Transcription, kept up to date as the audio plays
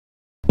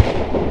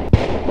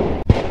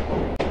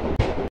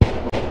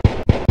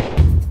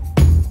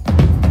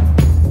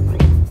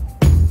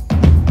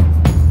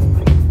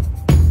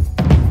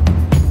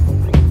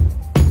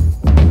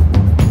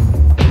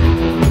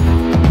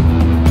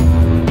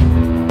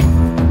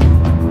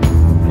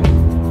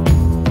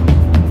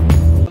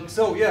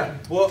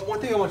Well,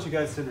 one thing I want you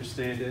guys to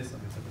understand is,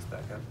 let me put this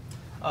back up.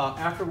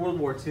 After World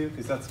War II,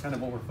 because that's kind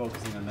of what we're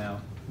focusing on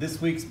now,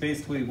 this week's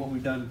basically what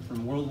we've done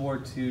from World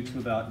War II to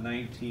about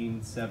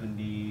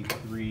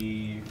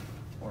 1973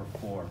 or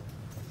 4.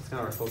 That's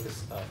kind of our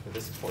focus for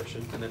this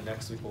portion, and then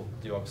next week we'll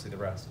do obviously the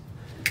rest.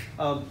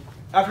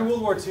 After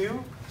World War II,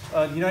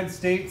 the United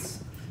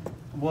States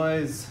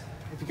was,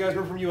 if you guys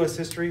remember from U.S.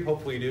 history,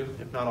 hopefully you do.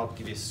 If not, I'll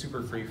give you a super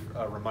brief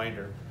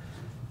reminder.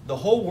 The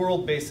whole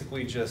world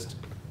basically just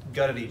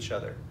gutted each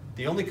other.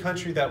 The only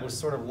country that was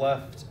sort of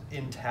left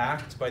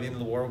intact by the end of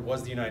the war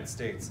was the United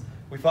States.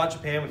 We fought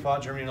Japan, we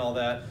fought Germany and all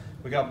that.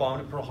 We got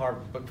bombed at Pearl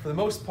Harbor. But for the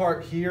most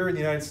part here in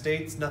the United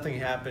States, nothing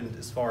happened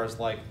as far as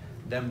like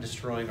them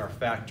destroying our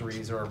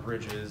factories or our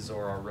bridges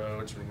or our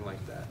roads or anything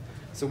like that.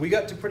 So we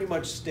got to pretty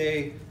much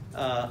stay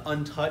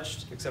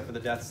untouched, except for the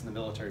deaths in the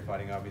military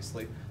fighting,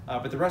 obviously.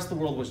 But the rest of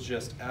the world was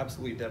just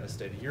absolutely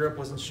devastated. Europe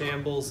was in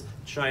shambles.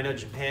 China,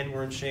 Japan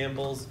were in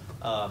shambles.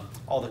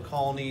 All the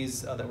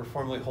colonies that were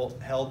formerly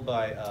held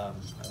by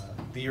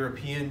the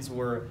Europeans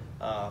were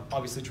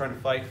obviously trying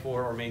to fight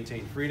for or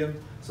maintain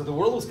freedom. So the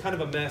world was kind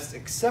of a mess,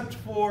 except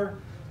for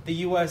the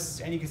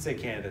U.S. and you could say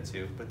Canada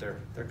too, but they're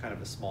kind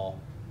of a small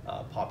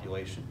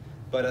population.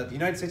 But the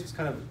United States was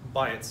kind of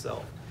by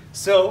itself.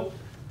 So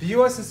the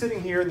U.S. is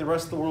sitting here, and the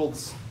rest of the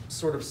world's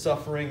sort of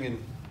suffering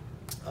and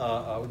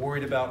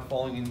worried about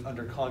falling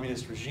under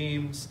communist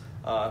regimes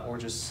or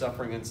just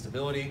suffering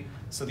instability.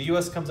 So the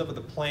U.S. comes up with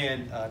a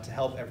plan to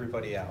help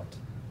everybody out.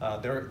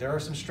 There are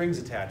some strings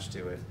attached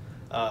to it,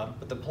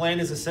 but the plan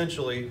is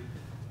essentially,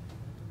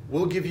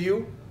 we'll give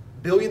you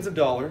billions of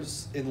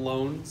dollars in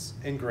loans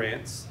and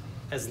grants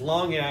as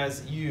long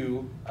as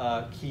you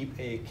keep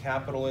a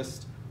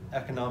capitalist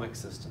economic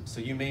system.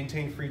 So you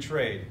maintain free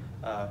trade,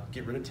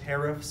 get rid of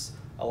tariffs,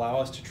 allow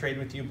us to trade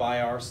with you,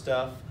 buy our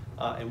stuff,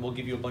 and we'll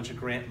give you a bunch of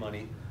grant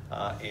money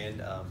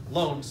and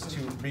loans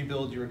to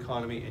rebuild your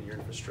economy and your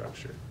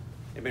infrastructure.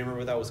 Anybody remember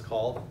what that was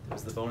called? It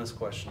was the bonus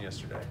question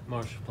yesterday.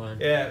 Marshall Plan.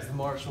 Yeah, it's the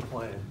Marshall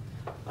Plan.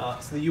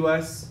 So the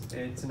U.S.,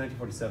 it's in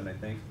 1947, I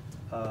think,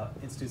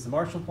 institutes the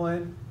Marshall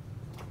Plan.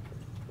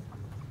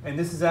 And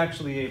this is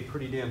actually a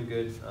pretty damn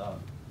good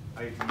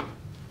idea.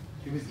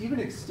 It was even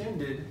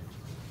extended,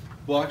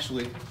 well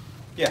actually,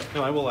 yeah,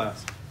 no, I will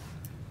ask.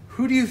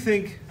 Who do you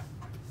think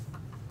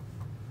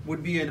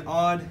would be an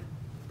odd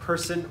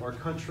person or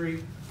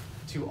country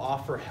to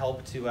offer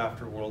help to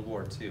after World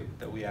War II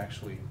that we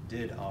actually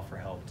did offer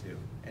help to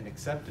and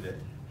accepted it?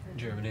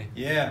 Germany.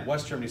 Yeah,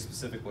 West Germany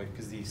specifically,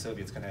 because the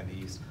Soviets kind of had the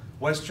East.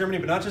 West Germany,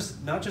 but not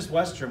just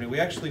West Germany. We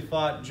actually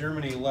fought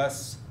Germany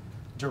less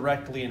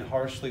directly and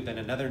harshly than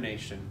another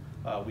nation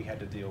we had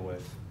to deal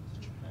with.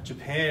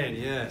 Japan,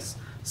 yes.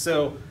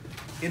 So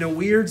in a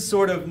weird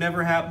sort of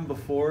never happened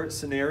before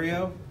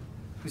scenario,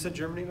 who said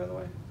Germany, by the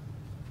way?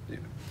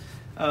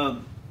 Yeah.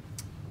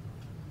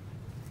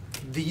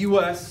 The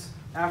U.S.,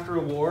 after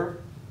a war,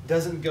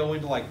 doesn't go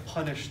in to like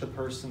punish the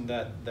person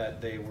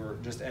that they were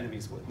just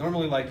enemies with.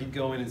 Normally, like you'd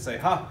go in and say,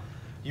 ha,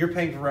 you're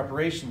paying for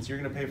reparations, you're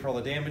going to pay for all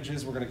the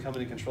damages, we're going to come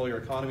in and control your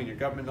economy and your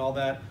government and all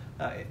that.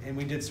 And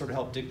we did sort of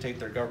help dictate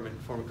their government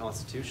and form a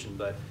constitution.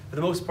 But for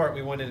the most part,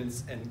 we went in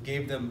and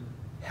gave them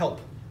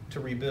help to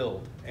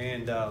rebuild.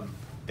 And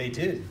they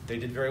did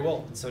very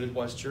well, and so did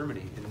West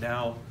Germany. And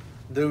now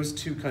those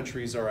two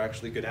countries are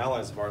actually good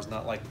allies of ours,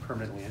 not like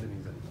permanently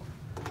enemies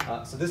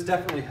anymore. So this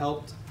definitely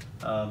helped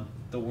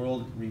the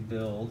world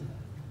rebuild.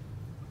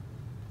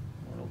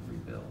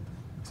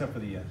 Except for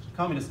the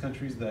communist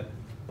countries that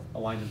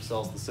aligned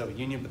themselves to the Soviet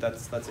Union, but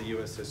that's a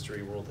U.S.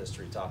 history, world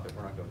history topic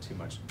we're not going too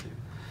much into.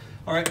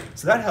 All right,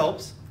 so that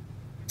helps.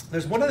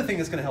 There's one other thing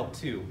that's going to help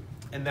too,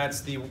 and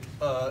that's the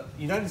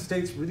United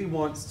States really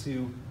wants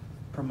to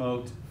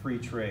promote free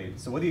trade.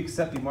 So whether you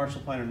accept the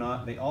Marshall Plan or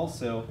not, they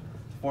also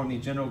formed the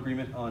General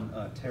Agreement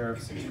on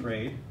Tariffs and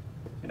Trade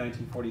in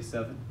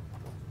 1947.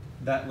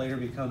 That later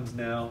becomes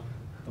now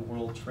the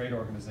World Trade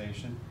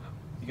Organization.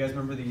 You guys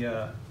remember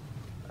the,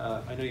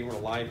 I know you weren't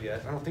alive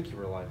yet, I don't think you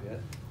were alive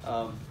yet,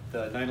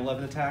 the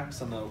 9/11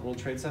 attacks on the World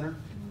Trade Center,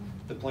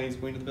 the planes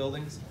going to the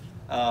buildings?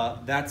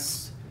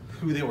 That's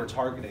who they were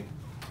targeting.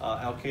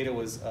 Al-Qaeda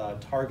was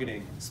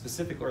targeting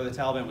specifically, or the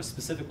Taliban was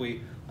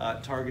specifically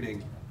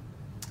targeting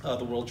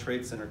the World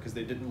Trade Center because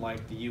they didn't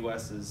like the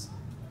U.S.'s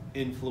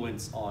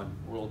influence on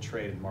world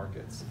trade and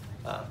markets.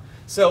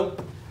 So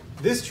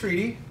this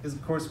treaty is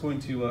of course going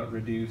to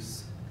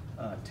reduce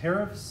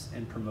tariffs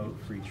and promote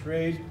free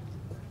trade.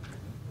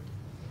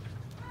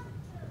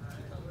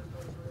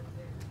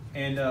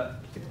 And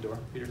get the door,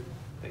 Peter.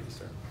 Thank you,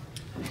 sir.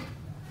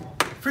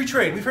 Free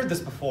trade, we've heard this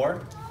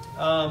before.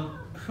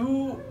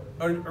 Who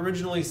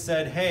originally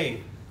said,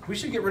 hey, we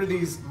should get rid of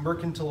these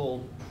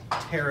mercantile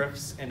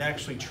tariffs and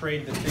actually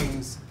trade the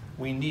things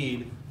we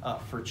need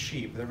for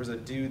cheap? There was a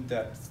dude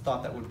that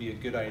thought that would be a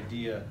good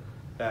idea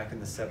back in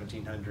the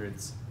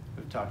 1700s.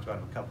 We've talked about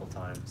him a couple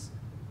times.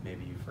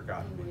 Maybe you've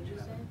forgotten. What did you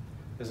say?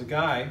 There's a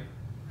guy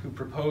who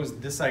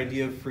proposed this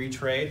idea of free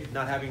trade,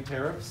 not having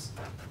tariffs,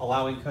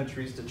 allowing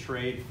countries to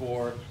trade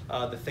for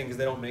the things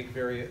they don't make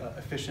very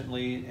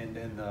efficiently,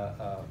 and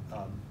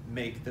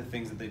make the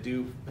things that they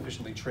do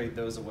efficiently, trade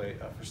those away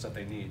for stuff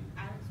they need.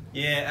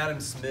 Yeah, Adam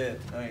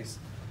Smith, nice.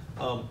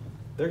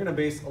 They're going to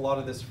base a lot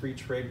of this free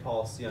trade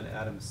policy on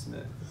Adam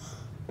Smith.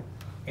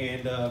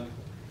 And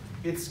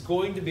it's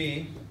going to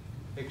be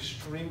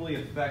extremely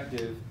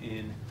effective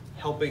in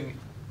helping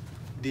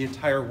the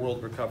entire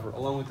world recover,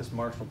 along with this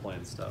Marshall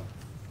Plan stuff.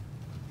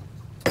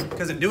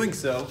 Because in doing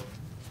so,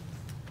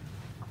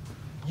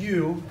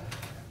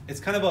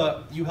 it's kind of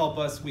a you help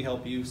us, we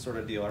help you sort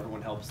of deal.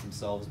 Everyone helps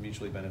themselves,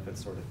 mutually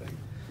benefits sort of thing.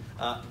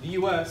 The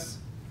US,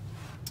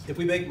 if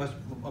we make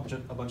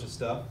a bunch of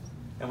stuff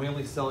and we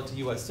only sell it to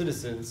US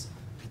citizens,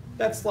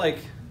 that's like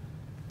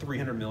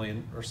 300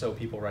 million or so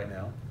people right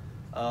now.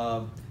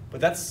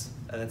 But that's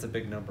a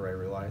big number, I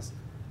realize.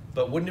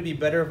 But wouldn't it be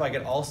better if I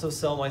could also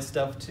sell my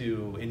stuff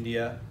to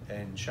India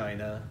and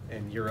China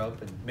and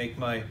Europe and make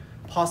my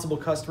possible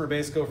customer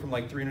base go from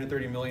like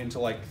 330 million to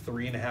like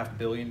 3.5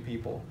 billion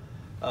people?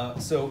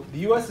 So the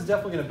US is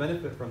definitely going to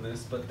benefit from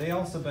this, but they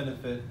also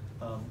benefit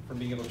from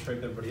being able to trade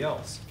with everybody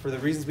else for the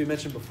reasons we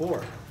mentioned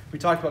before. We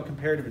talked about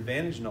comparative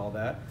advantage and all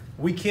that.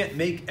 We can't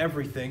make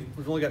everything.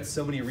 We've only got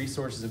so many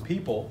resources and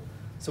people.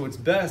 So it's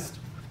best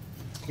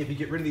if you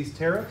get rid of these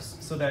tariffs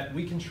so that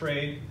we can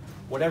trade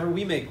whatever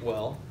we make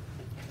well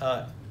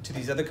to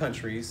these other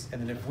countries,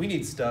 and then if we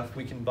need stuff,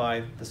 we can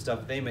buy the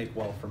stuff they make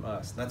well from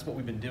us. And that's what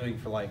we've been doing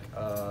for like,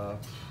 how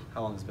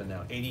long has it been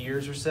now? 80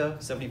 years or so,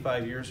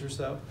 75 years or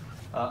so.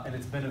 And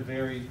it's been a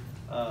very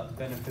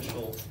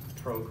beneficial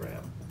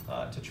program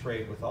to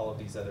trade with all of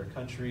these other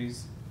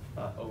countries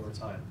over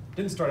time.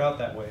 Didn't start out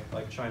that way,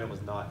 like China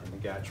was not in the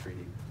GATT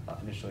treaty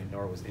initially,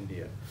 nor was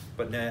India.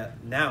 But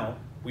now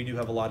we do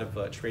have a lot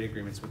of trade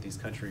agreements with these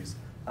countries,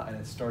 and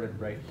it started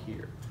right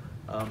here.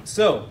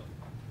 So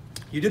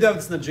you did have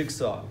this in the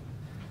jigsaw.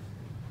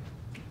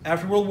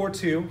 After World War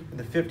II, in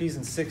the 50s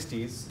and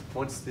 60s,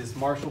 once this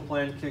Marshall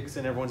Plan kicks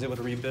in, everyone's able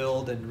to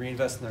rebuild and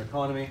reinvest in their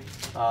economy.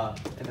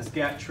 And this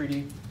GATT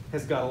treaty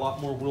has got a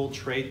lot more world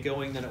trade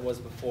going than it was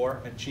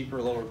before, at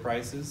cheaper, lower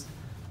prices.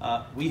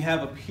 We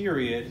have a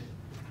period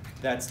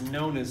that's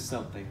known as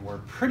something where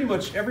pretty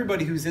much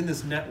everybody who's in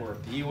this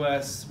network, the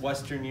US,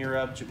 Western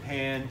Europe,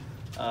 Japan,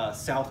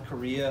 South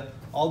Korea,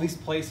 all these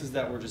places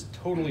that were just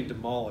totally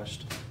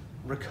demolished,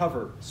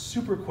 recover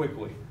super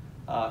quickly.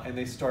 And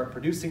they start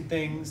producing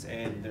things,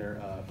 and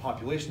their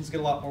populations get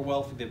a lot more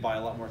wealthy. They buy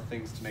a lot more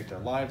things to make their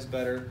lives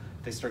better.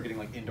 They start getting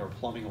like indoor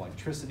plumbing,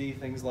 electricity,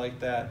 things like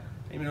that.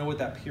 I don't even know what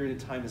that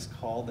period of time is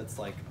called. That's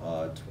like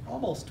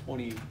almost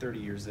 20, 30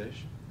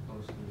 years-ish.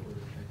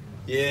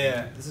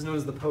 Yeah, this is known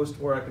as the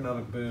post-war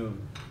economic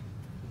boom.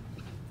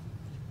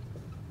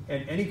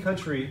 And any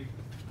country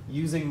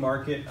using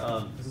market,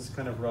 this is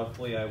kind of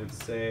roughly, I would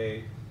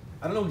say,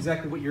 I don't know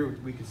exactly what year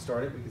we could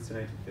start it. We could say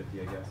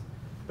 1950, I guess.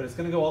 But it's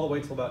going to go all the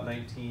way till about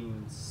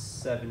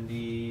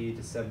 1970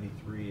 to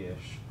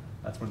 73-ish.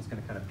 That's when it's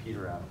going to kind of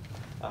peter out.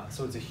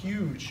 So it's a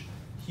huge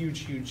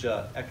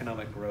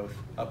economic growth,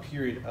 a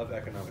period of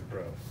economic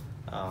growth.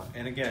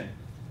 And again,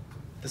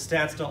 the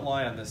stats don't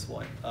lie on this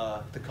one.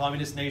 The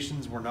communist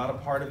nations were not a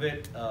part of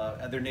it.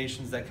 Other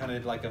nations that kind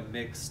of like a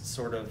mixed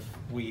sort of,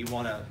 we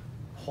want to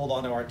hold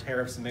on to our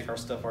tariffs and make our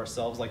stuff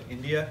ourselves, like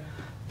India,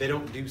 they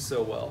don't do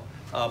so well.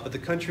 But the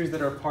countries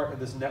that are part of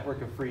this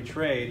network of free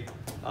trade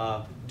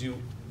do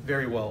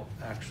very well,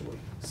 actually.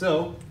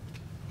 So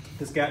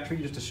this GATT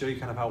treaty, just to show you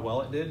kind of how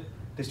well it did,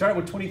 they started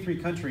with 23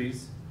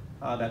 countries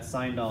that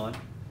signed on.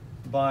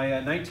 By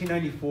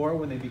 1994,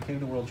 when they became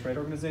the World Trade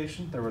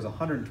Organization, there was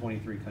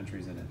 123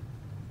 countries in it.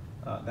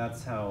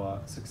 That's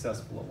how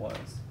successful it was.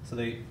 So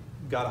they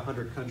got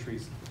 100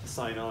 countries to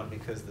sign on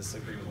because this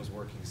agreement was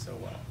working so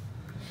well.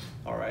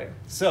 All right,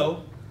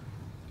 so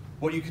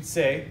what you could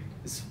say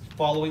is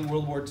following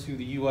World War II,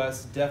 the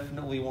US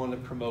definitely wanted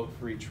to promote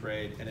free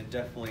trade, and it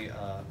definitely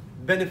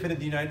benefited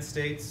the United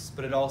States,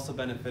 but it also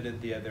benefited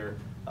the other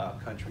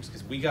countries,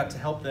 because we got to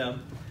help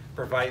them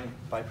by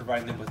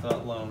providing them with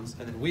loans,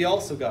 and then we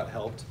also got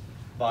helped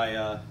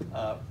by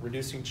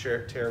reducing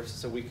tariffs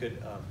so we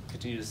could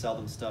continue to sell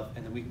them stuff,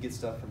 and then we could get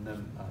stuff from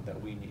them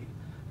that we need.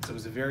 So it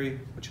was a very,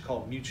 what you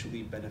call,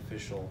 mutually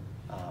beneficial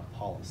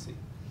policy.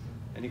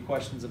 Any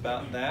questions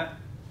about that?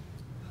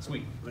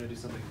 Sweet, I'm going to do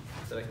something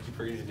that I keep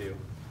forgetting to do.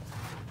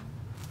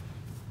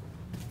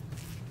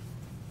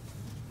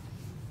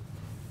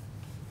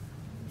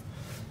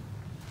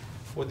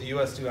 What did the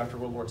U.S. do after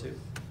World War II?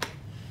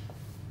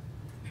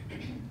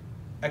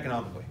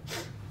 Economically.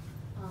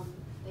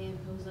 They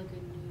imposed like a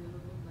new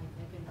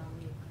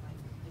economic, I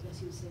guess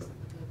you would say like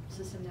a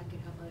system that could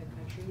help other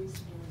countries,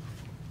 and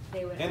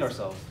they would and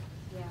ourselves.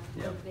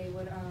 Yeah. Yep. They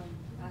would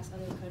ask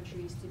other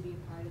countries to be a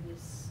part of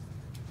this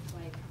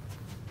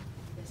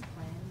this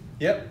plan.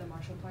 Yep. The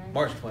Marshall Plan.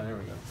 Marshall Plan. There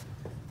we go.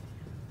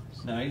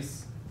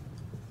 Nice.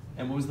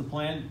 And what was the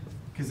plan?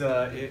 Because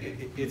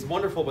it's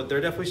wonderful, but there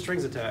are definitely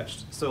strings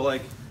attached. So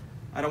like,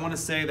 I don't want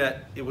to say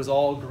that it was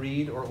all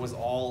greed or it was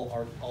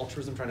all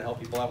altruism trying to help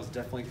people out. It was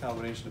definitely a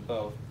combination of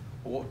both.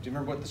 Well, do you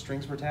remember what the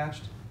strings were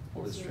attached?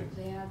 What were the So strings?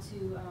 they had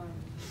to,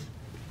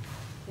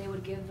 they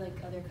would give like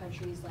other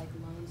countries like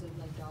loans of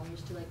like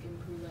dollars to like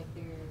improve like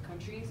their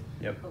countries.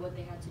 Yep. But what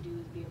they had to do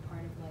was be a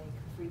part of like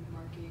free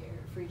market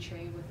or free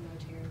trade with no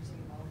tariffs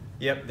involved.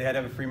 Yep, they had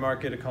to have a free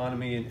market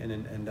economy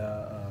and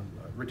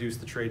reduce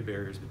the trade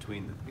barriers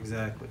between them.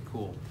 Exactly,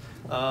 cool.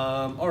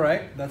 All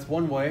right, that's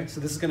one way. So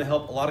this is gonna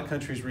help a lot of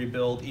countries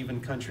rebuild, even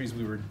countries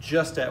we were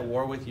just at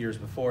war with years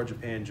before,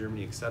 Japan,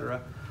 Germany,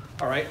 etc.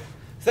 All right,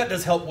 so that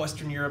does help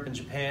Western Europe and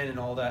Japan and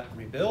all that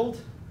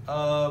rebuild.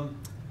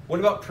 What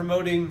about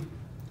promoting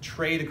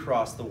trade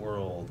across the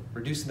world,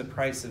 reducing the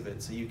price of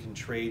it so you can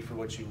trade for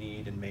what you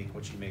need and make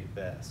what you make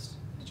best?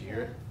 Did you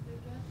hear it?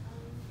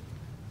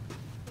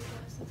 They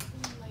got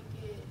something like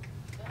it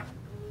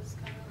was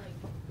kind of like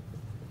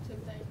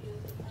took the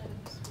ideas of kind of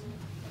school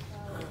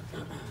about in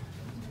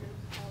terms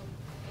of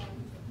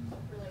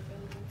for like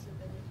everyone to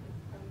benefit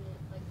from it,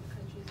 like the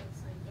countries that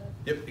signed up.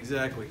 Yep,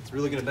 exactly. It's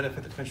really going to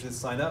benefit the countries that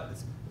sign up.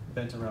 It's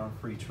bent around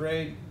free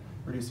trade,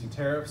 reducing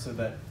tariffs so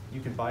that you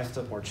can buy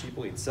stuff more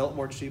cheaply and sell it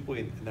more cheaply,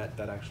 and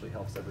that actually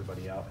helps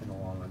everybody out in the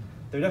long run.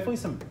 There are definitely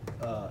some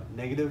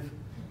negative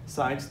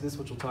sides to this,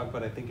 which we'll talk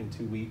about, I think, in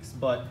 2 weeks,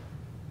 but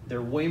there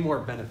are way more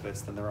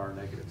benefits than there are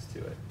negatives to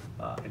it.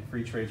 And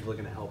free trade is really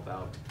going to help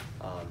out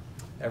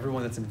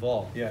everyone that's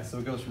involved. Yeah, so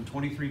it goes from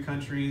 23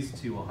 countries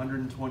to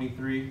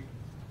 123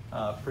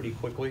 pretty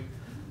quickly.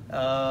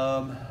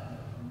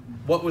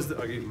 What was the,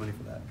 I gave you money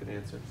for that, good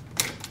answer.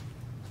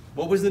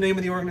 What was the name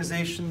of the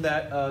organization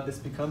that this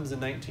becomes in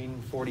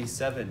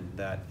 1947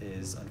 that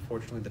is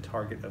unfortunately the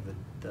target of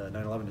the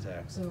 9/11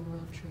 attacks? The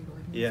World Trade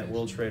Organization. Yeah,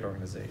 World Trade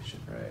Organization,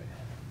 right.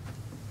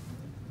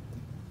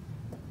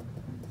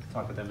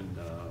 Talk with them in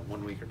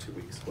 1 week or 2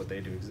 weeks, what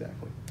they do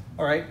exactly.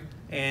 All right,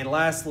 and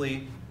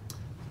lastly,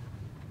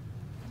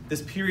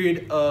 this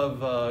period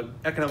of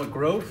economic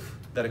growth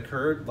that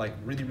occurred like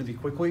really, really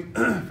quickly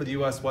for the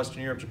US,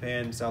 Western Europe,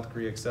 Japan, South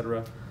Korea,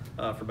 etc.,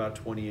 for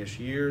about 20-ish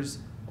years.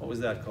 What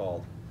was that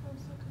called?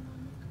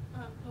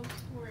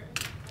 Post-war.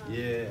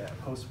 Yeah,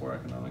 post-war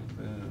economic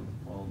boom.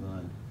 Well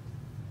done.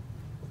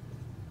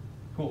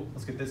 Cool,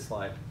 let's get this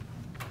slide.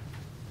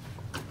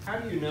 How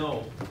do you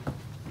know,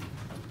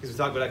 because we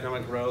talk about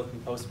economic growth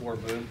and post-war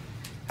boom,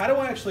 how do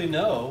I actually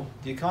know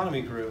the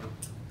economy grew?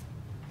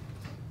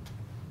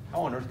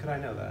 How on earth could I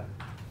know that?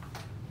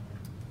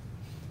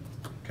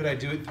 Could I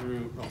do it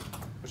through, oh,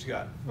 what you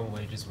got? Well,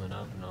 wages went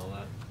up and all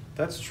that.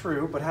 That's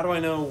true, but how do I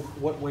know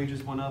what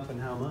wages went up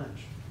and how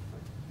much?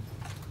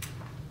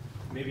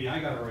 Maybe I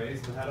got a raise,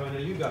 but how do I know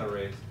you got a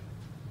raise?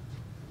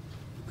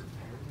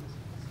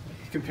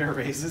 Compare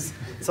raises.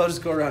 So I'll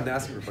just go around and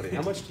ask everybody,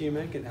 how much do you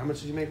make and how much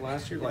did you make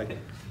last year? Like,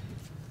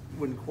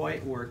 wouldn't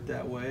quite work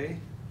that way.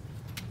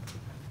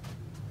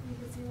 You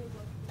can see like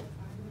what people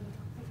buy when they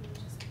talk like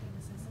just like the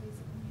necessities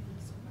of being able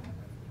to survive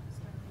or if people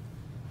start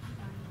like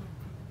buying like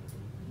things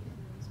that they need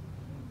and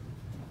then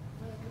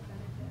or like a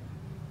benefit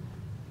having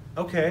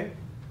one. Okay,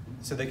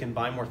 so they can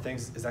buy more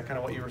things. Is that kind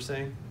of what you were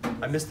saying?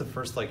 I missed the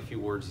first like few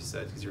words you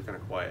said because you were kind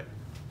of quiet.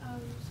 So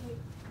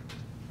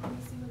like you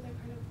see what they're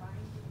kind of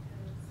buying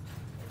because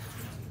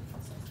it's not a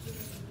necessity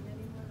they need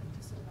anymore like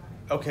to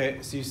survive.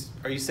 Okay, so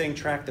are you saying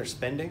track their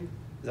spending?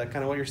 Is that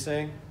kind of what you're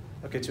saying?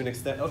 Okay, to an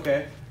extent.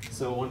 Okay,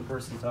 so one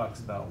person talks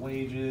about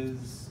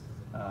wages.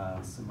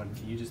 Somebody,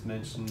 you just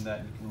mentioned that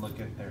you can look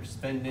at their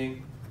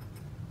spending.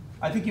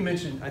 I think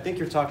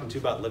you're talking too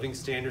about living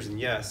standards, and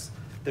yes,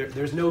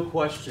 there's no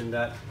question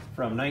that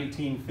from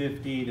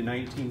 1950 to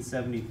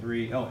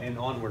 1973, oh, and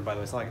onward, by the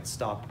way, it's not like it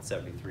stopped at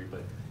 73,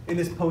 but in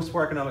this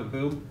post-war economic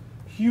boom,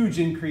 huge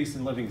increase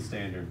in living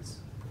standards.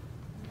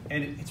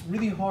 And it's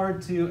really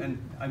hard to,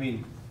 and I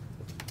mean,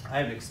 I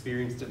haven't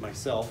experienced it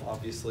myself,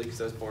 obviously,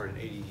 because I was born in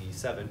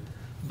 '87,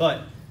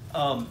 but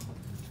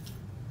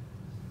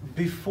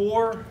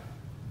before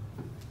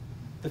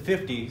the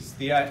 50s,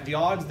 the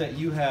odds that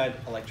you had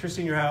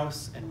electricity in your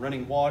house and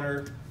running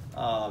water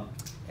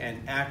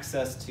and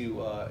access to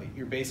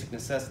your basic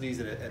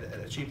necessities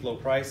at a cheap, low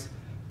price,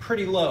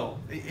 pretty low.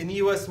 In the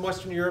US and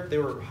Western Europe, they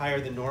were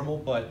higher than normal,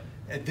 but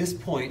at this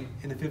point,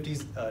 in the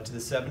 50s to the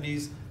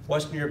 70s,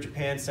 Western Europe,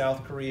 Japan,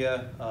 South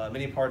Korea,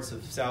 many parts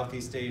of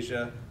Southeast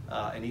Asia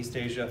and East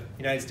Asia,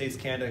 United States,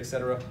 Canada,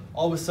 etc.,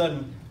 all of a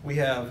sudden, we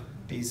have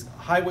these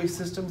highway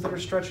systems that are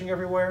stretching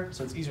everywhere,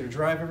 so it's easier to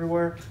drive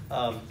everywhere.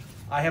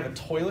 I have a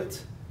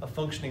toilet, a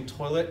functioning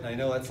toilet, and I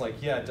know that's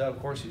like, yeah, duh, of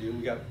course you do.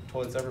 We got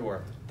toilets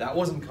everywhere. That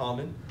wasn't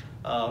common.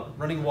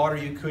 Running water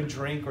you could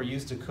drink or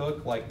use to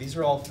cook, like these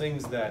are all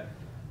things that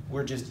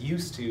we're just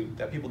used to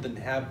that people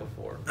didn't have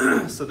before.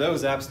 So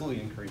those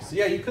absolutely increased. So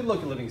yeah, you could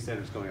look at living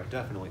standards going up,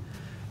 definitely.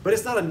 But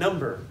it's not a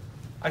number.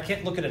 I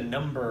can't look at a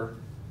number.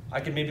 I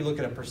could maybe look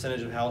at a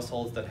percentage of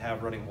households that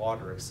have running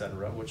water, et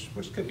cetera,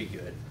 which could be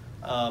good.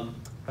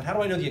 But how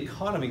do I know the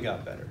economy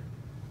got better?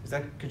 Because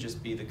that could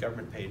just be the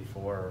government paid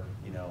for,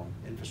 you know,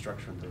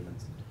 infrastructure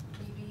improvements.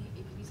 Maybe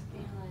it could be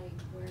something like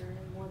where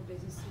more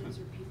businesses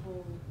or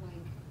people like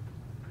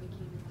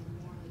making like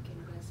more like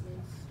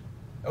investments.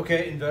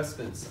 Okay,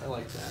 investments. I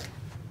like that.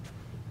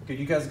 Good,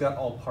 you guys got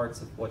all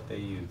parts of what they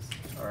use,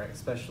 all right,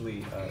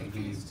 especially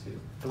these two.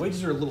 The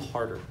wages are a little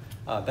harder.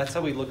 That's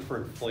how we look for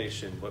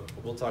inflation, but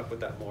we'll talk about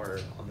that more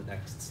on the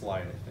next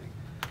slide, I think.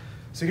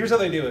 So here's how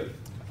they do it.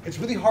 It's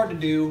really hard to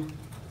do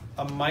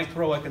a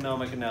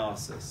microeconomic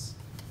analysis.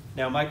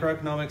 Now,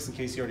 microeconomics, in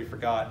case you already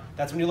forgot,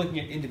 that's when you're looking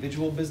at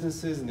individual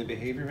businesses and the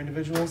behavior of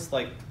individuals.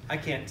 Like, I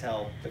can't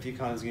tell if the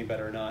economy's getting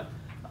better or not.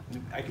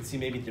 I can see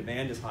maybe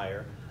demand is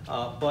higher.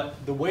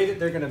 But the way that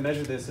they're going to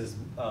measure this is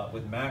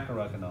with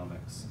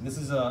macroeconomics. And this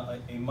is a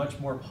much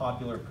more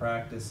popular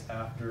practice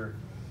after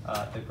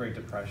the Great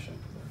Depression.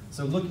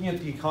 So looking at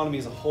the economy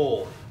as a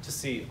whole to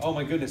see, oh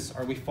my goodness,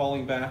 are we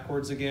falling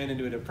backwards again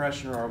into a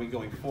depression, or are we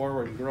going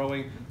forward and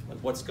growing? Like,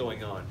 what's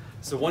going on?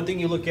 So one thing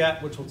you look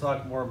at, which we'll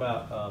talk more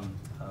about,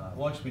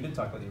 well actually we did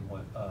talk about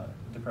the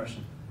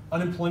depression.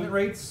 Unemployment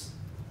rates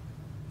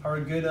are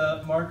a good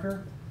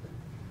marker.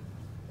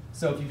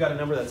 So if you've got a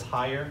number that's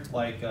higher,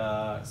 like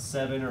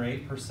 7 or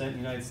 8%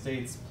 United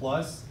States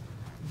plus,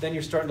 then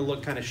you're starting to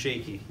look kind of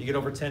shaky. You get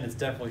over 10, it's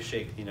definitely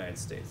shaky in the United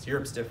States.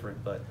 Europe's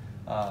different, but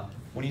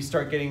when you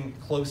start getting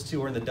close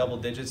to or in the double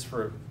digits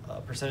for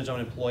percentage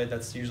unemployed,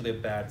 that's usually a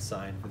bad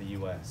sign for the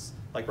US.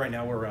 Like right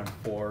now we're around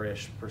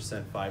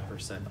 4-ish%,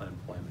 5%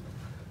 unemployment.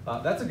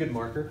 That's a good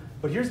marker,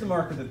 but here's the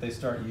marker that they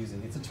start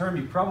using. It's a term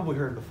you've probably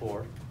heard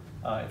before.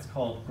 It's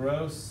called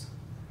gross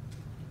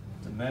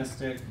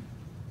domestic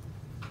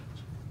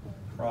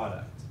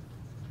product.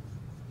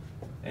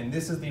 And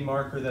this is the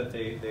marker that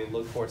they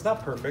look for. It's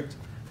not perfect,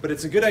 but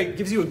it's it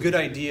gives you a good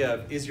idea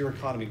of, is your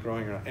economy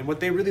growing or not? And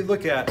what they really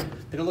look at,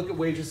 they don't look at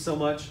wages so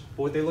much,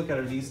 but what they look at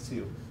are these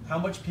two. How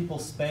much people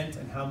spent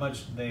and how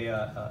much they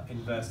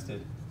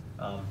invested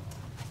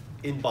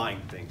in buying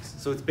things.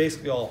 So it's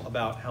basically all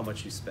about how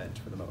much you spent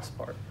for the most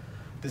part.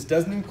 This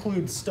doesn't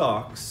include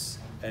stocks,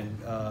 and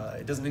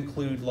it doesn't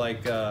include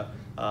like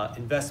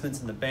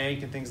investments in the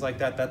bank and things like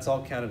that. That's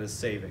all counted as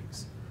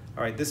savings.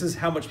 All right, this is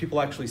how much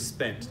people actually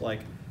spent. Like,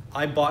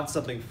 I bought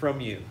something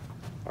from you,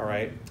 all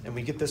right? And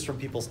we get this from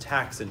people's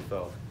tax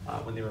info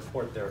when they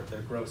report their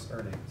gross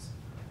earnings.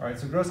 All right,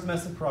 so gross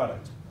domestic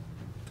product.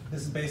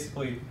 This is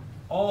basically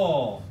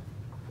all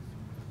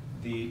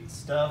the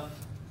stuff,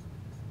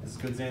 this is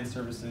goods and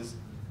services,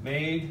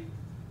 made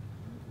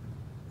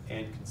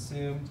and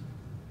consumed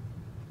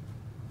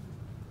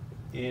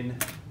in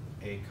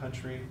a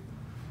country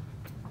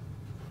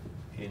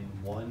in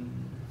 1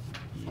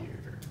 year.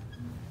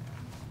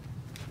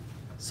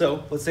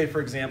 So let's say, for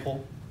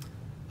example,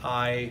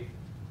 our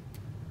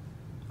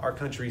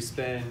country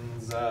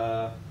spends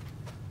 $15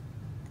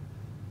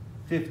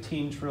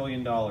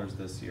 trillion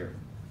this year.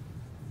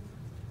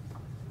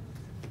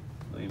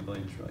 Million,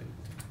 billion, trillion.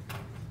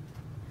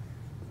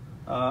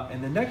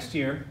 And the next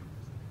year,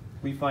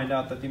 we find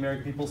out that the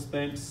American people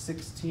spent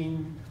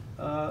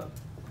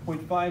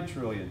 16.5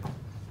 trillion.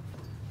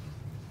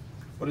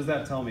 What does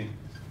that tell me?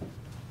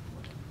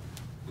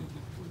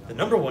 The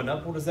number went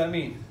up. What does that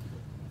mean?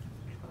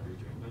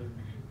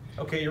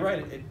 Okay, you're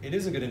right. It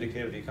is a good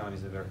indicator the economy's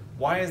doing better.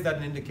 Why is that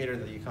an indicator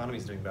that the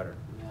economy's doing better?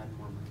 We had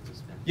more money to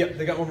spend. Yep,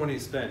 they got more money to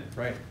spend,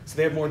 right? So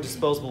they have more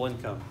disposable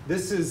income.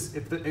 This is,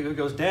 if it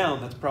goes down,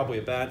 that's probably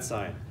a bad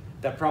sign.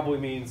 That probably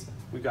means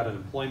we've got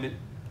unemployment.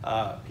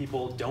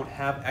 People don't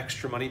have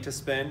extra money to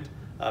spend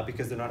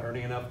because they're not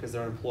earning enough because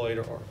they're unemployed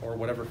or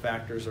whatever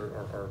factors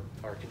are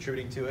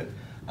contributing to it.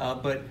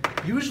 But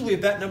usually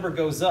if that number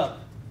goes up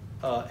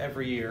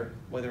every year,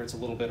 whether it's a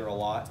little bit or a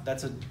lot,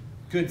 that's a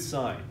good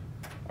sign,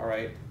 all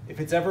right? If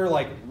it's ever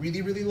like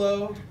really, really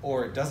low,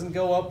 or it doesn't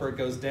go up or it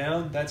goes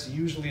down, that's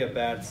usually a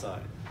bad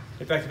sign.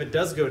 In fact, if it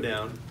does go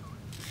down,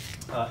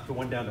 if it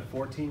went down to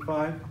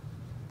 14.5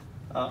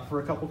 for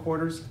a couple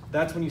quarters,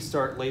 that's when you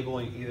start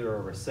labeling either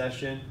a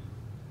recession,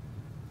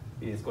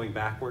 it's going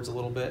backwards a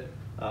little bit,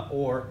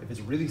 or if it's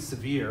really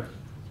severe,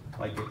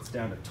 like it's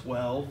down to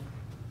 12,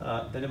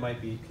 then it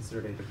might be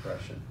considered a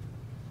depression,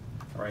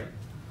 all right?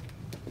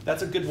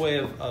 That's a good way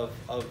of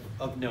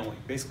knowing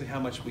basically how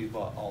much we've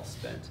all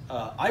spent.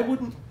 I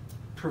wouldn't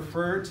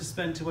prefer to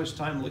spend too much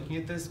time looking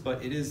at this,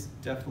 but it is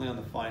definitely on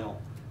the final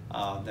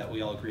that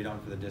we all agreed on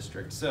for the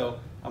district. So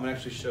I'm gonna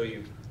actually show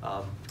you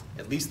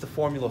at least the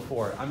formula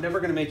for it. I'm never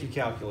gonna make you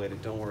calculate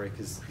it, don't worry,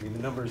 because I mean, the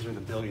numbers are in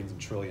the billions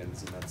and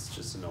trillions, and that's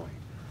just annoying.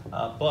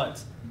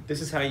 But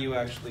this is how you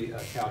actually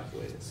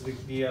calculate it. So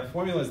the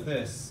formula is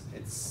this.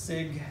 It's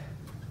sig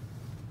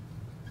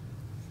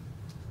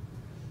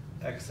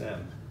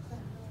XM.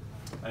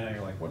 I know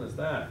you're like, what is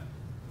that?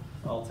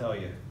 I'll tell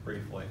you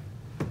briefly.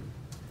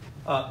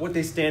 What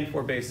they stand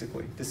for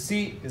basically. The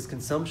C is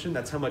consumption.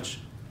 That's how much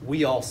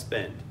we all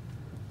spend.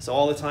 So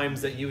all the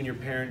times that you and your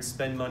parents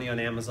spend money on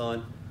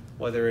Amazon,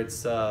 whether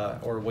it's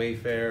or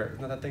Wayfair,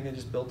 isn't that thing they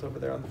just built over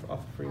there off the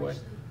freeway?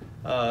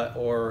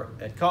 Or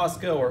at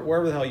Costco or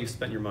wherever the hell you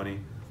spent your money,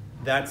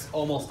 that's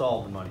almost all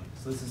of the money.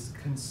 So this is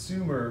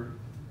consumer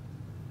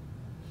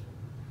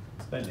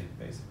spending,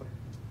 basically.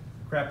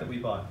 Crap that we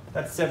bought.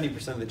 That's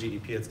 70% of the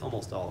GDP. It's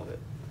almost all of it.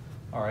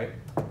 All right.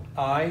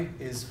 I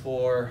is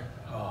for,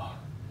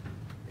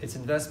 it's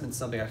investment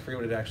something. I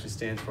forget what it actually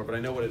stands for, but I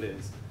know what it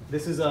is.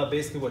 This is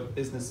basically what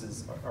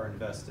businesses are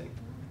investing.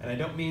 And I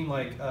don't mean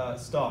like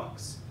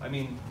stocks. I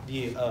mean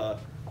the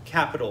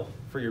capital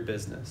for your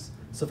business.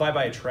 So if I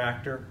buy a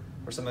tractor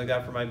or something like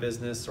that for my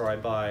business, or I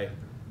buy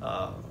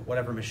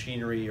whatever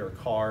machinery or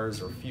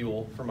cars or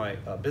fuel for my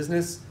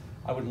business,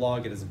 I would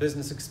log it as a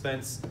business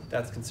expense.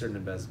 That's considered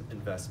an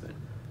investment.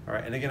 All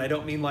right, and again, I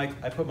don't mean like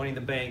I put money in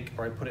the bank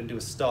or I put it into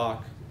a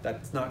stock.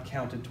 That's not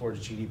counted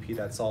towards GDP.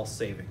 That's all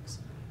savings.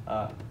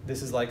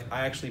 This is like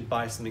I actually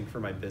buy something for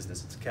my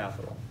business. It's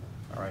capital.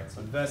 All right, so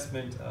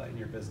investment in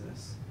your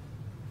business.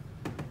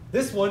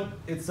 This one,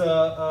 it's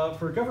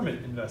for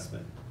government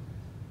investment.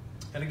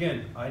 And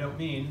again, I don't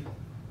mean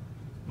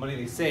money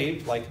they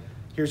save, like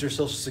here's your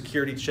Social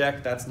Security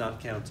check, that's not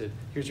counted.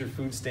 Here's your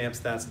food stamps,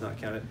 that's not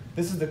counted.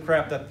 This is the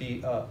crap that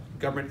the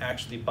government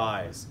actually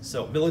buys.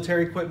 So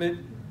military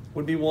equipment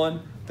would be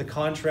one. The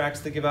contracts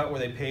they give out where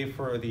they pay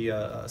for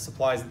the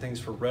supplies and things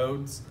for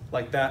roads,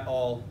 like that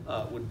all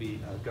would be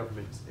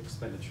government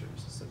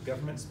expenditures. So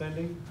government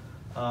spending.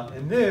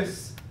 And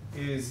this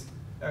is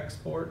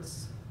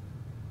exports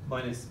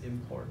minus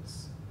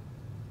imports.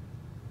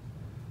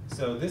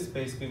 So this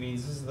basically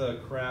means this is the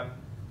crap.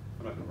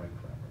 I'm not going to write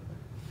crap right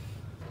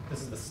there.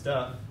 This is the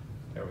stuff.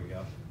 There we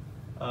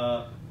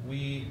go.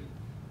 We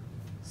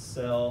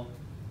sell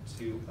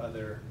to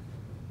other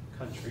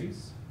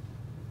countries,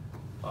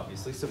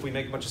 obviously. So if we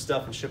make a bunch of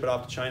stuff and ship it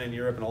off to China and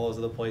Europe and all those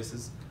other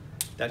places,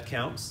 that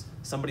counts.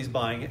 Somebody's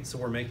buying it, so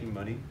we're making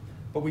money.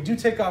 But we do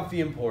take off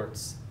the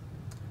imports.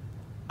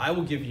 I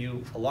will give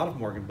you a lot of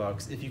Morgan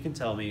bucks if you can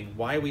tell me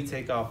why we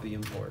take off the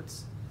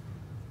imports.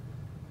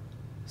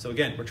 So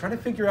again, we're trying to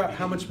figure out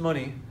how much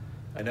money,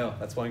 I know,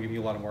 that's why I'm giving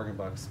you a lot of Morgan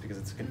bucks, because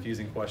it's a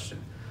confusing question.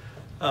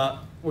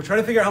 We're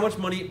trying to figure out how much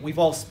money we've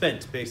all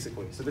spent,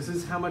 basically. So this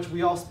is how much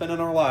we all spend on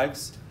our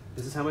lives.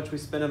 This is how much we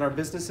spend on our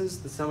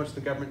businesses. This is how much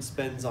the government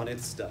spends on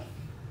its stuff.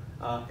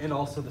 And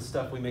also the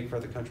stuff we make for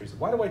other countries.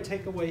 Why do I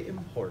take away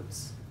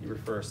imports? You were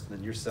first, and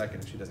then you're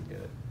second if she doesn't get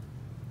it.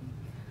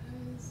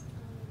 Because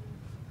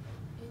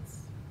it's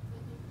the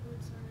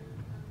imports are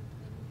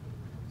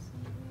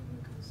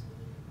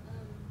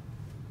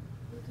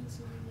we're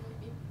consuming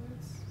the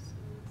imports, so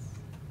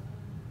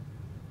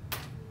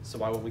it's So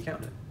why would we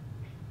count it?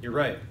 You're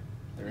right.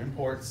 They're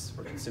imports.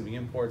 We're consuming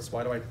imports.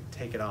 Why do I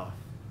take it off?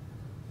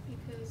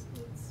 because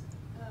it's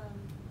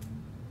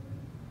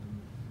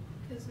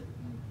because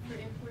for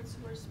imports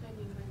we're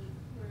spending money.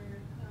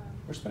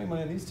 We're spending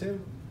money on these too.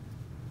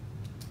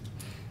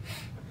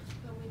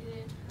 But we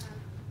didn't have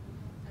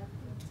at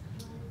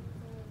the time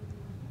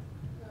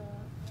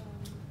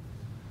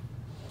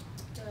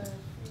the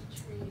free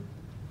trade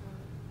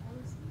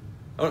policy.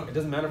 Oh, it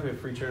doesn't matter if we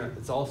have free trade or not.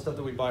 It's all stuff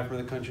that we buy from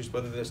other countries,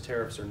 whether there's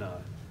tariffs or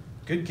not.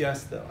 Good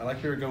guess, though. I like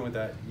where you're going with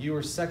that. You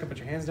were second, put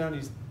your hands down. Do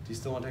you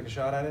still want to take a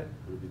shot at it?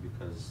 It would be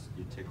because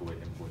you take away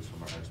imports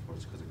from our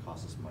exports because it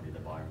costs us money to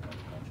buy from other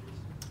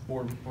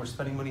countries. We're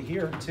spending money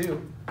here,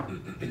 too.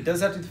 It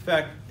does have to do with the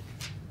fact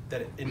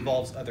that it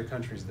involves other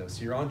countries, though.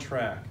 So you're on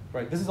track,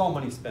 right? This is all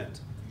money spent,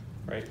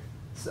 right?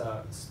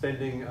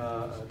 Spending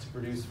to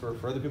produce for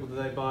other people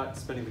that they bought,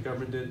 spending the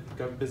government did,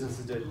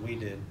 businesses did, we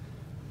did.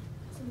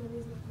 So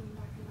money's not coming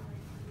back in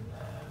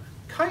our economy.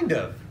 Kind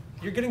of.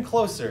 You're getting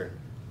closer.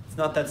 It's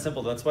not that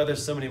simple. That's why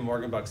there's so many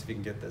Morgan bucks if you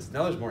can get this.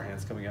 Now there's more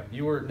hands coming up.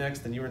 You were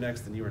next, and you were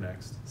next, and you were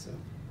next. So.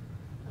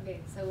 Okay,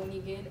 so when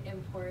you get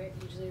import,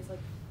 usually it's like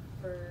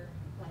for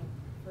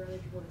other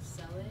people to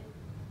sell it.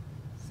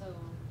 So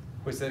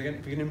Wait, say that again.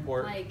 If you can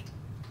import. like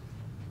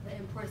the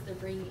imports they're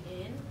bringing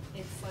in,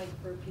 it's like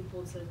for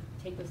people to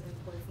take those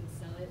imports and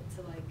sell it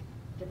to like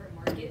different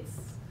markets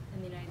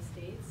in the United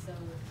States. So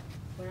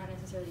we're not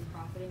necessarily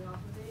profiting off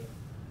of it,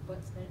 but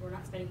we're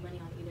not spending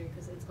money on it either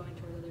because it's going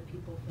towards other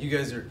people. You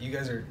guys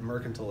are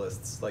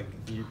mercantilists. Like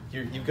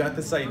you've got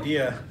this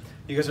idea.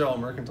 You guys are all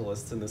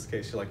mercantilists in this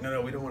case. You're like,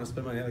 no, we don't want to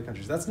spend money in other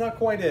countries. That's not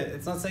quite it.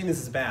 It's not saying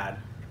this is bad.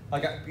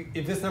 Like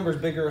if this number is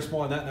bigger or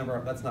smaller than that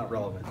number, that's not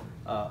relevant.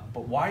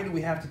 But why do we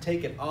have to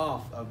take it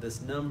off of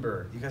this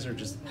number? You guys are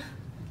just.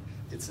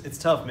 It's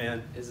tough,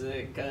 man. Is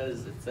it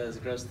because it says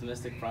gross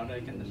domestic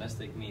product and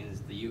domestic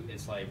means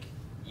it's like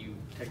you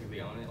technically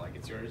own it, like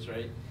it's yours,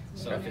 right?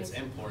 So if it's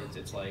imports,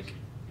 it's like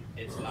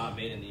it's not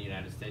made in the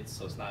United States,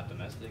 so it's not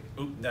domestic.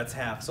 Oop, that's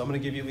half. So I'm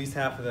going to give you at least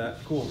half of that.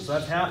 Cool. So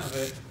that's half of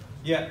it.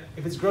 Yeah,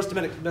 if it's gross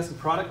domestic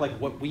product, like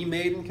what we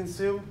made and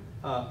consume,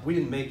 we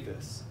didn't make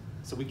this.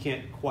 So we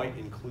can't quite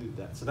include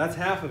that. So that's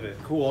half of it.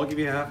 Cool, I'll give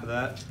you half of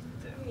that.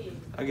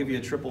 I'll give you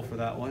a triple for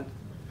that one.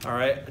 All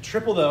right, a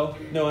triple though,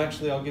 no,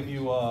 actually I'll give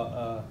you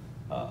a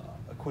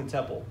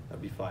quintuple.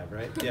 That'd be 5,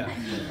 right? Yeah,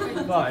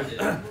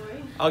 5.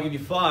 I'll give you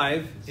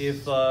 5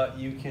 if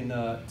you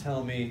can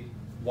tell me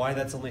why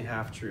that's only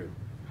half true.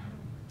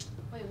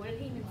 Wait, what did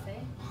he even say?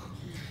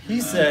 He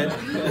said,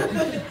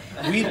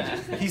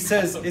 he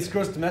says it's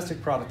gross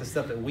domestic product, the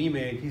stuff that we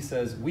made. He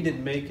says we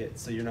didn't make it,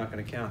 so you're not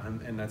going to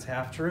count. And that's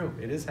half true.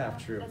 It is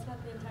half true. That's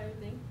not the entire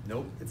thing?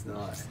 Nope, it's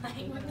not.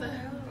 What the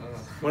hell?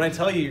 When I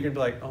tell you, you're going to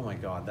be like, oh my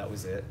God, that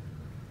was it.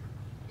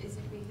 Is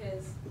it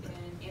because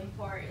an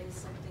import is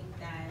something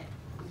that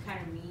we kind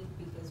of need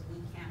because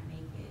we can't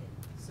make it,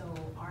 so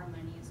our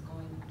money is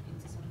going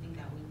into something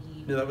that we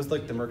need? No, that was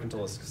like the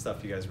mercantilist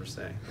stuff you guys were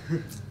saying.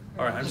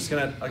 All right, I'm just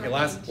gonna, okay,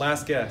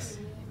 last guess.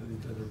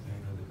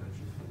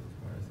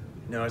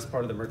 No, it's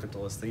part of the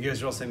mercantilist thing. You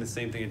guys are all saying the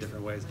same thing in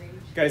different ways.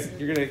 Guys,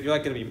 you're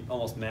like gonna be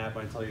almost mad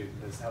when I tell you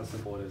this, how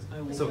simple it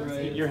is. So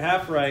you're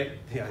half right.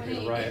 Yeah,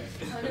 you're right.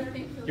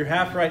 You're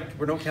half right.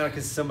 We don't count it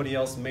because somebody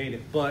else made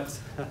it. But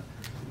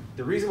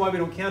the reason why we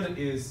don't count it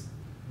is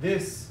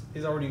this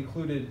is already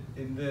included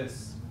in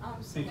this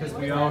because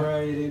we're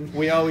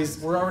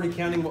already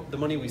counting the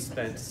money we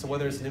spent. So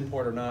whether it's an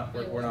import or not,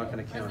 we're not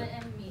going to count it.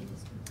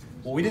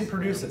 Well, we didn't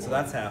produce it, so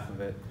that's half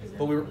of it.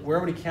 But we're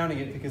already counting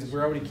it because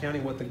we're already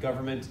counting what the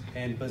government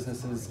and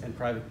businesses and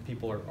private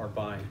people are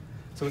buying.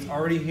 So it's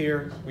already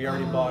here, we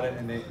already bought it,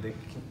 and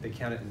they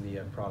count it in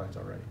the product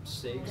already.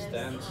 SIG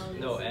stands,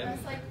 no, M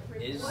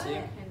is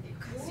SIG.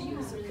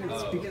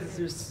 It's because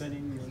they're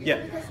spending money.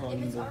 Yeah,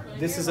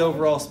 this is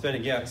overall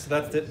spending, yeah,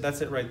 so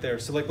that's it right there.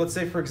 So like, let's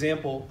say for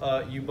example,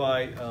 you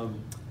buy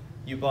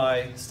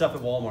stuff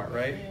at Walmart,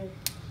 right?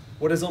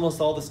 What does almost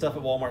all the stuff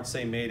at Walmart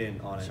say made in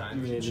on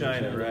it?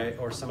 China, right?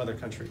 Or some other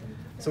country.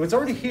 So it's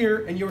already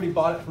here, and you already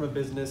bought it from a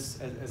business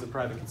as a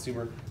private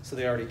consumer, so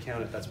they already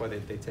count it. That's why they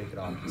take it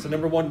off. So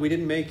number one, we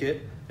didn't make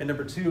it. And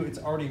number two, it's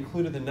already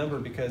included the number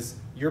because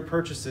your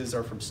purchases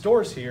are from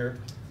stores here,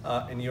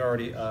 and you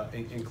already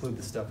include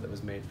the stuff that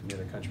was made from the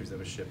other countries that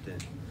was shipped in.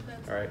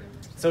 All right.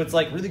 So it's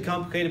like really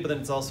complicated, but then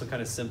it's also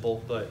kind of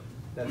simple, but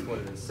that's what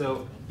it is.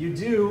 So you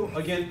do,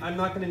 again, I'm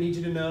not going to need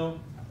you to know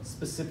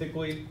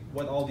specifically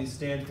what all these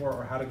stand for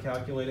or how to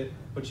calculate it,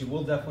 but you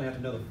will definitely have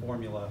to know the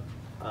formula,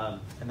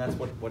 and that's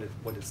what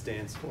it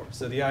stands for.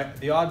 So the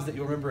odds that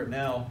you'll remember it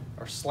now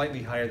are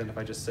slightly higher than if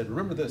I just said,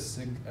 remember this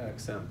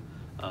XM,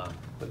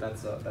 but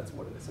that's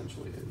what it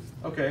essentially is.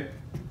 Okay,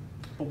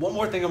 but one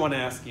more thing I want to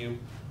ask you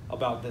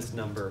about this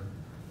number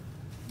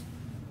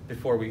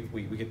before we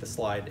get the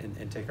slide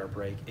and take our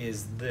break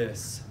is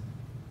this.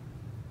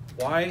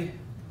 Why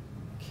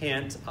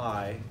can't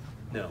I,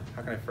 no,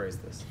 how can I phrase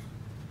this?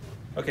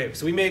 Okay,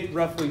 so we made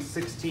roughly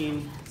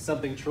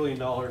 16-something trillion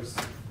dollars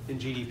in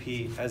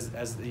GDP as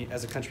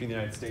a country in the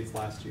United States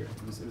last year.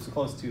 It was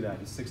close to that.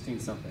 It was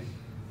 16-something.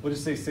 We'll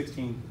just say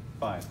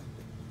 16.5.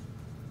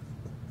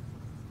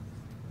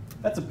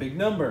 That's a big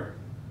number.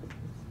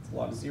 It's a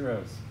lot of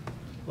zeros.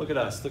 Look at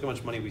us. Look how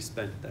much money we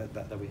spent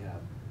that we have.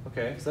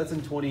 Okay, so that's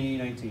in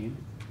 2019.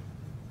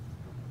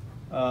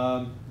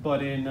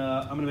 But in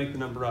I'm going to make the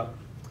number up.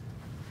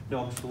 No,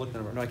 I'm just going to look the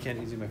number. No, I can't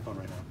use my phone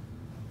right now.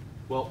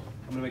 Well,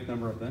 I'm going to make the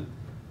number up then.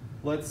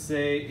 Let's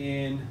say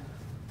in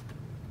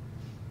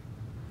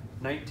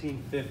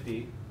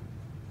 1950,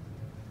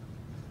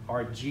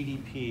 our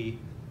GDP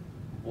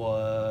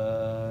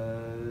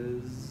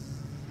was,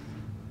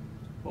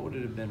 what would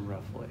it have been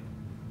roughly?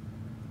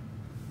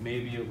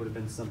 Maybe it would have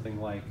been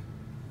something like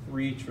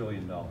 $3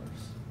 trillion.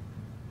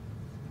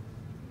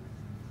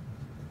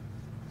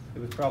 It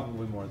was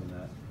probably more than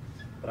that,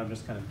 but I'm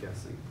just kind of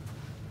guessing.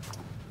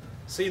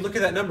 So you look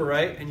at that number,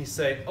 right, and you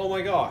say, oh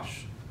my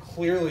gosh,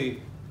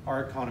 clearly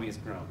our economy has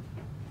grown.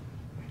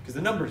 Because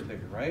the number's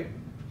bigger, right?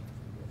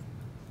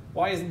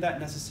 Why isn't that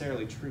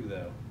necessarily true,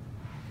 though?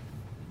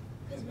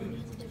 Because maybe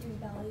it's a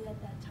different value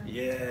at that time.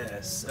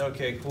 Yes,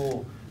 okay,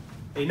 cool.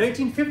 A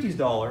 1950s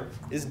dollar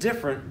is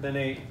different than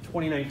a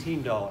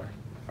 2019 dollar,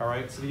 all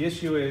right? So the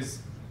issue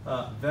is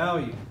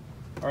value.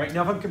 All right,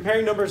 now if I'm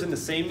comparing numbers in the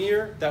same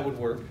year, that would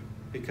work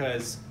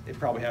because it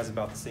probably has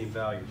about the same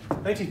value.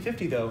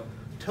 1950, though,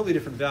 totally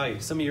different value.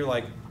 Some of you are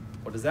like,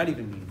 what does that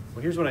even mean?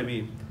 Well, here's what I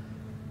mean.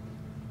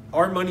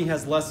 Our money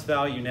has less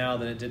value now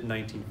than it did in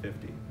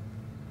 1950.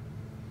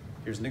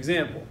 Here's an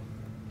example.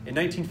 In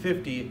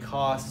 1950, it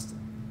cost,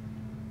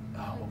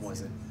 what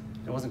was it?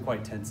 It wasn't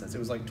quite 10 cents. It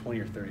was like 20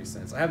 or 30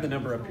 cents. I have the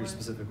number up here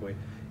specifically.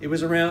 It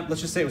was around,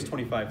 let's just say it was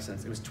 25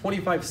 cents. It was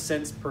 25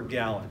 cents per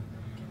gallon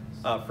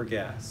for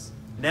gas.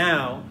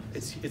 Now,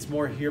 it's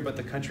more here, but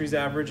the country's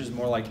average is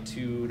more like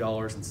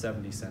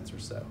 $2.70 or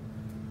so.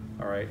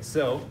 All right,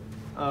 so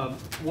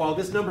while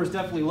this number is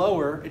definitely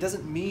lower, it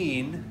doesn't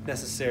mean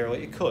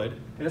necessarily, it could,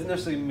 it doesn't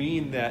necessarily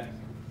mean that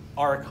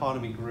our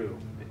economy grew.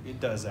 It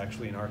does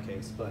actually in our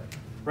case, but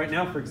right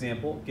now, for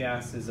example,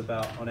 gas is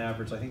about, on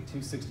average, I think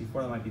 $2.64,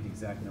 that might be the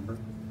exact number,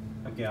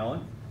 a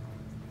gallon.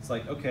 It's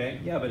like,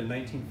 okay, yeah, but in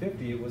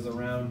 1950, it was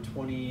around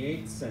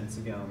 28 cents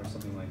a gallon or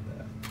something like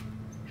that.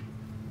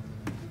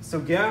 So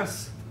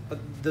gas,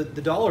 the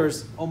dollar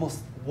is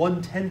almost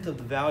 1/10 of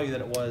the value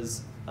that it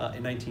was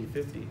in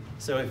 1950.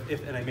 So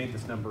if, and I made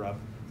this number up,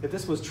 if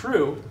this was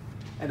true,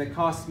 and it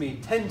cost me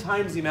 10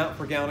 times the amount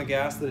per gallon of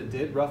gas that it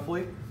did,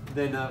 roughly,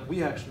 then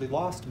we actually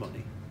lost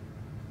money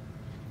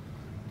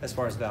as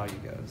far as value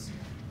goes,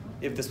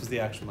 if this was the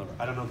actual number.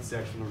 I don't know if it's the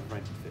actual number of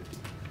 1950.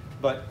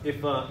 But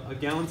if a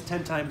gallon's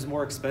 10 times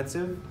more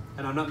expensive,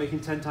 and I'm not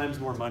making 10 times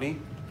more money,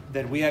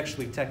 then we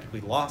actually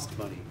technically lost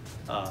money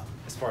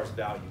as far as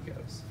value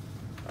goes.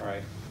 All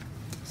right.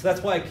 So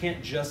that's why I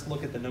can't just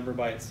look at the number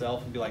by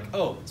itself and be like,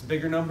 oh, it's a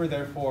bigger number,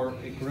 therefore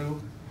it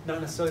grew. Not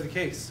necessarily the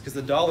case, because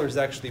the dollar is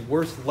actually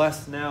worth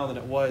less now than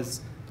it was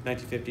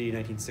 1950,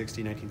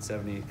 1960,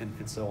 1970,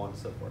 and so on and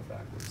so forth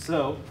backwards.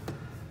 So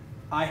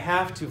I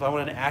have to, if I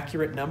want an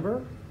accurate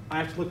number, I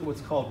have to look at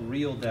what's called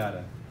real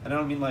data. And I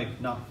don't mean like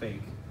not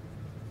fake.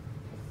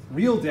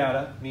 Real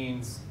data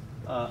means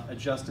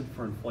adjusted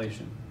for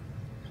inflation.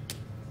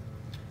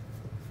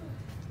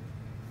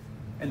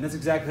 And that's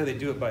exactly how they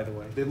do it, by the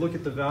way. They look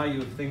at the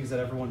value of things that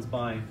everyone's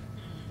buying,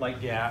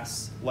 like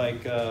gas,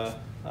 like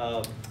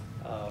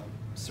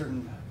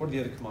certain, what are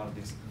the other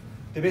commodities?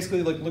 They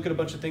basically look at a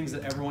bunch of things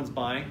that everyone's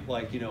buying,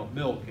 like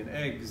milk and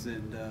eggs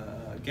and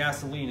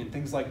gasoline and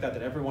things like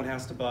that everyone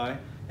has to buy,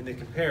 and they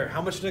compare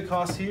how much did it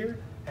cost here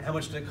and how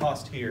much did it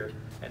cost here,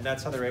 and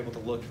that's how they're able to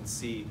look and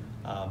see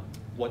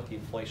what the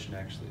inflation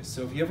actually is.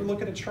 So if you ever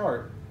look at a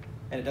chart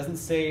and it doesn't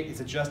say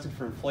it's adjusted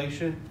for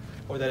inflation,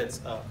 or that it's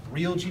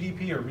real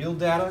GDP or real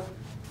data,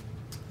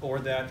 or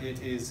that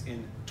it is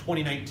in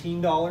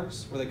 2019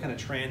 dollars, where they kind of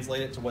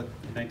translate it to what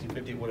in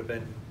 1950 it would have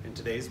been in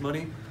today's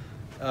money,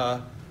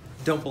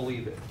 don't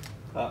believe it.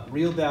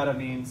 Real data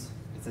means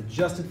it's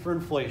adjusted for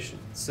inflation.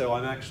 So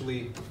I'm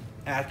actually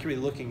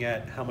accurately looking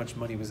at how much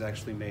money was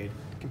actually made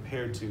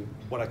compared to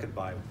what I could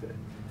buy with it.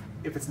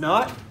 If it's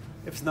not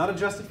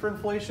adjusted for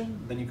inflation,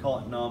 then you call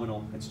it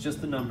nominal. It's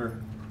just a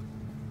number.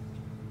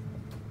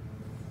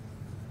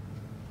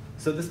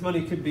 So this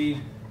money could be,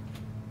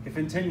 if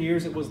in 10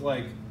 years it was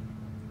like,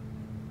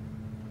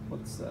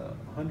 what's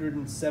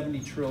 170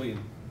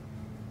 trillion.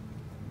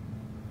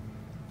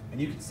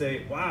 And you could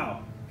say,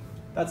 wow,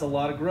 that's a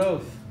lot of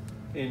growth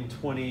in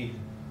 20, how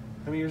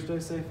many years did I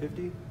say,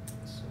 50?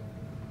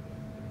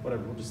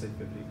 Whatever, we'll just say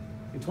 50.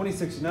 In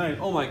 2069,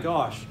 oh my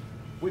gosh,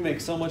 we make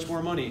so much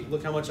more money.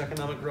 Look how much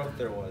economic growth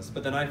there was.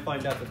 But then I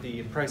find out that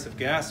the price of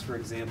gas, for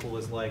example,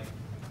 is like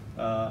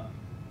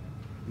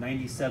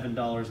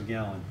 $97 a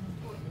gallon.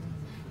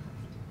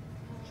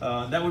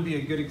 That would be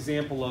a good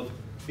example of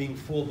being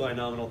fooled by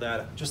nominal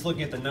data. Just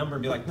looking at the number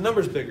and be like, the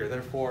number's bigger,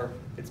 therefore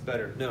it's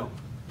better. No,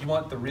 you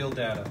want the real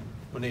data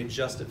when they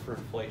adjust it for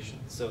inflation.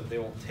 So they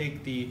will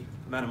take the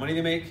amount of money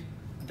they make,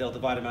 they'll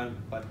divide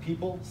it by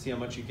people, see how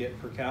much you get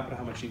per capita,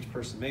 how much each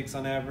person makes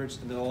on average,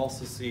 and they'll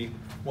also see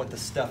what the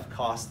stuff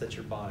costs that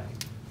you're buying,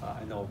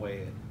 and they'll weigh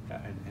it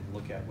and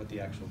look at what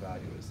the actual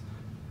value is.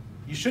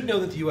 You should know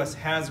that the US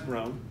has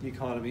grown the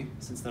economy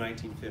since the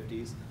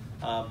 1950s,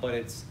 but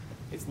it's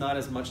not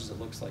as much as it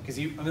looks like. Because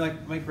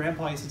like my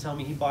grandpa used to tell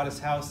me he bought his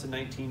house in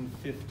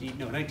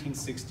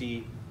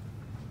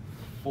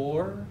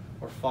 1964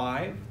 or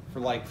 5 for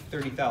like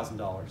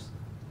 $30,000.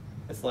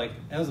 It's like,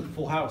 and it was a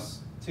full house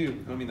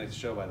too. I don't mean like the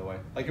show, by the way.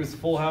 Like it was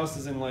full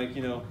houses in like,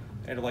 it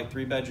had like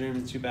 3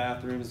 bedrooms, 2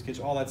 bathrooms,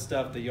 kitchen, all that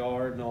stuff, the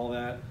yard and all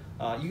that.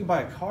 You can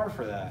buy a car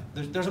for that.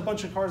 There's a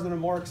bunch of cars that are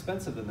more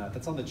expensive than that.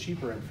 That's on the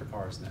cheaper end for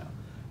cars now.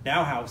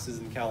 Now houses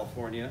in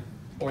California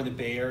or in the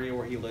Bay Area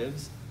where he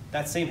lives,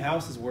 that same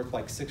house is worth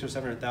like $600,000 or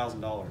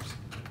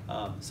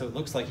 $700,000. So it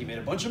looks like he made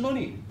a bunch of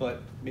money,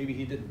 but maybe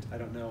he didn't. I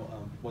don't know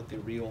what the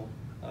real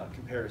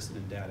comparison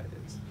in data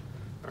is.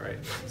 All right,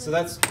 so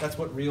that's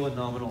what real and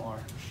nominal are.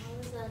 How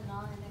is that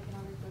not an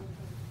economic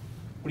benefit?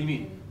 What do you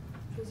mean?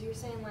 Because you're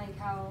saying like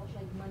how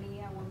like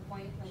money at one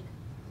point like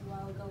a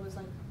while ago was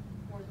like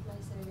worth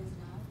less than it is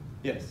now.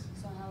 Yes.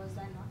 So how is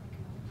that not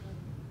economic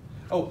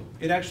benefit? Oh,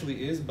 it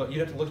actually is, but you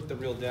have to look at the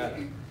real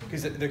data.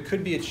 Because there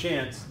could be a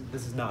chance,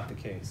 this is not the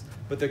case,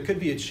 but there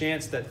could be a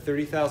chance that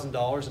 $30,000 in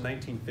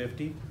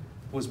 1950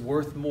 was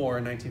worth more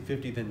in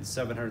 1950 than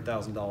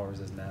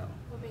 $700,000 is now.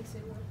 What makes it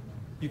worth more?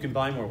 You can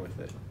buy more with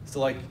it. So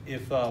like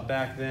if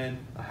back then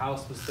a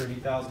house was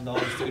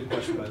 $30,000, it's a good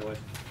question by the way.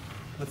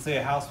 Let's say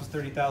a house was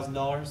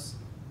 $30,000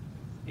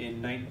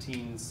 in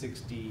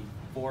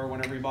 1964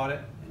 whenever he bought it,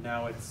 and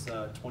now it's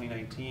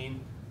 2019,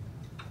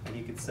 and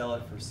he could sell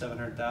it for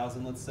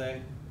 $700,000, let's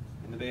say,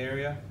 in the Bay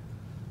Area.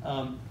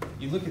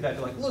 You look at that,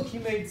 you're like, look, he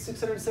made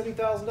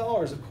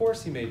 $670,000. Of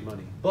course he made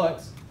money.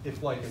 But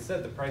if, like I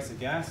said, the price of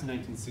gas in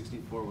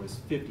 1964 was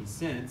 50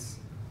 cents,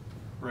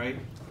 right?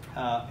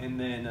 And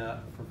then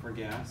for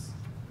gas,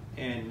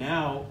 and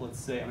now let's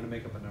say, I'm going to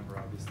make up a number,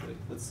 obviously.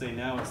 Let's say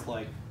now it's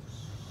like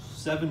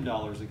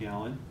 $7 a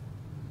gallon.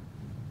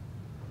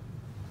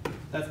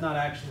 That's not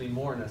actually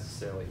more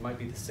necessarily. It might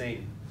be the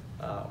same,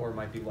 or it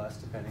might be less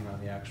depending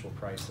on the actual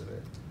price of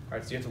it. All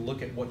right, so you have to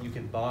look at what you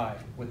can buy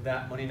with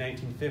that money in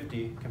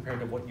 1950 compared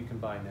to what you can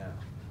buy now.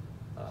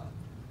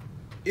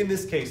 In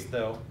this case,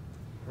 though,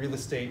 real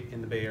estate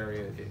in the Bay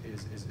Area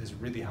is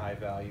really high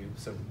value.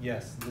 So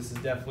yes, this is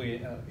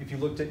definitely, if you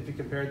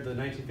compared the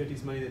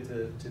 1950s money to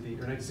the,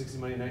 or 1960s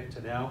money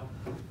to now,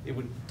 it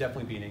would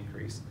definitely be an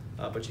increase.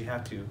 But you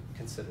have to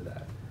consider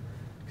that.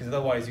 Because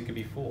otherwise you could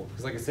be fooled.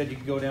 Because like I said, you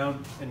could go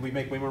down and we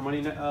make way more money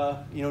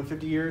in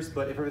 50 years,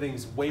 but if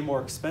everything's way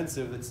more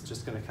expensive, it's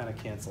just gonna kind of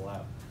cancel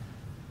out.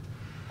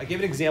 I gave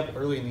an example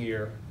early in the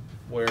year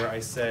where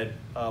I said,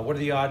 what are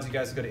the odds you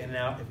guys go to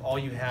In-N-Out if all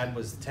you had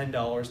was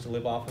 $10 to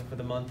live off of for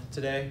the month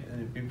today?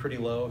 And it'd be pretty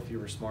low if you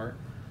were smart.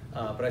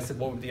 But I said,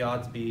 what would the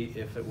odds be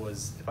if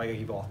I gave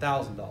you all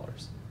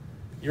 $1,000?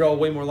 You're all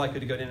way more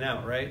likely to go to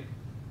In-N-Out, right? Yeah.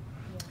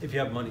 If you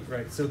have money,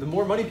 right? So the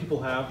more money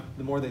people have,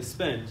 the more they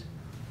spend,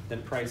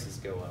 then prices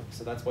go up.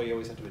 So that's why you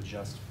always have to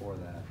adjust for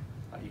that.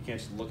 You can't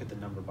just look at the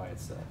number by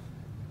itself.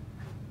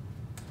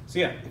 So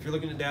yeah, if you're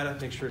looking at data,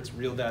 make sure it's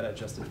real data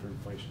adjusted for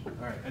inflation.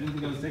 All right, I didn't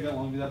think I was taking that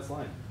long to do that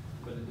slide,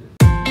 but it did.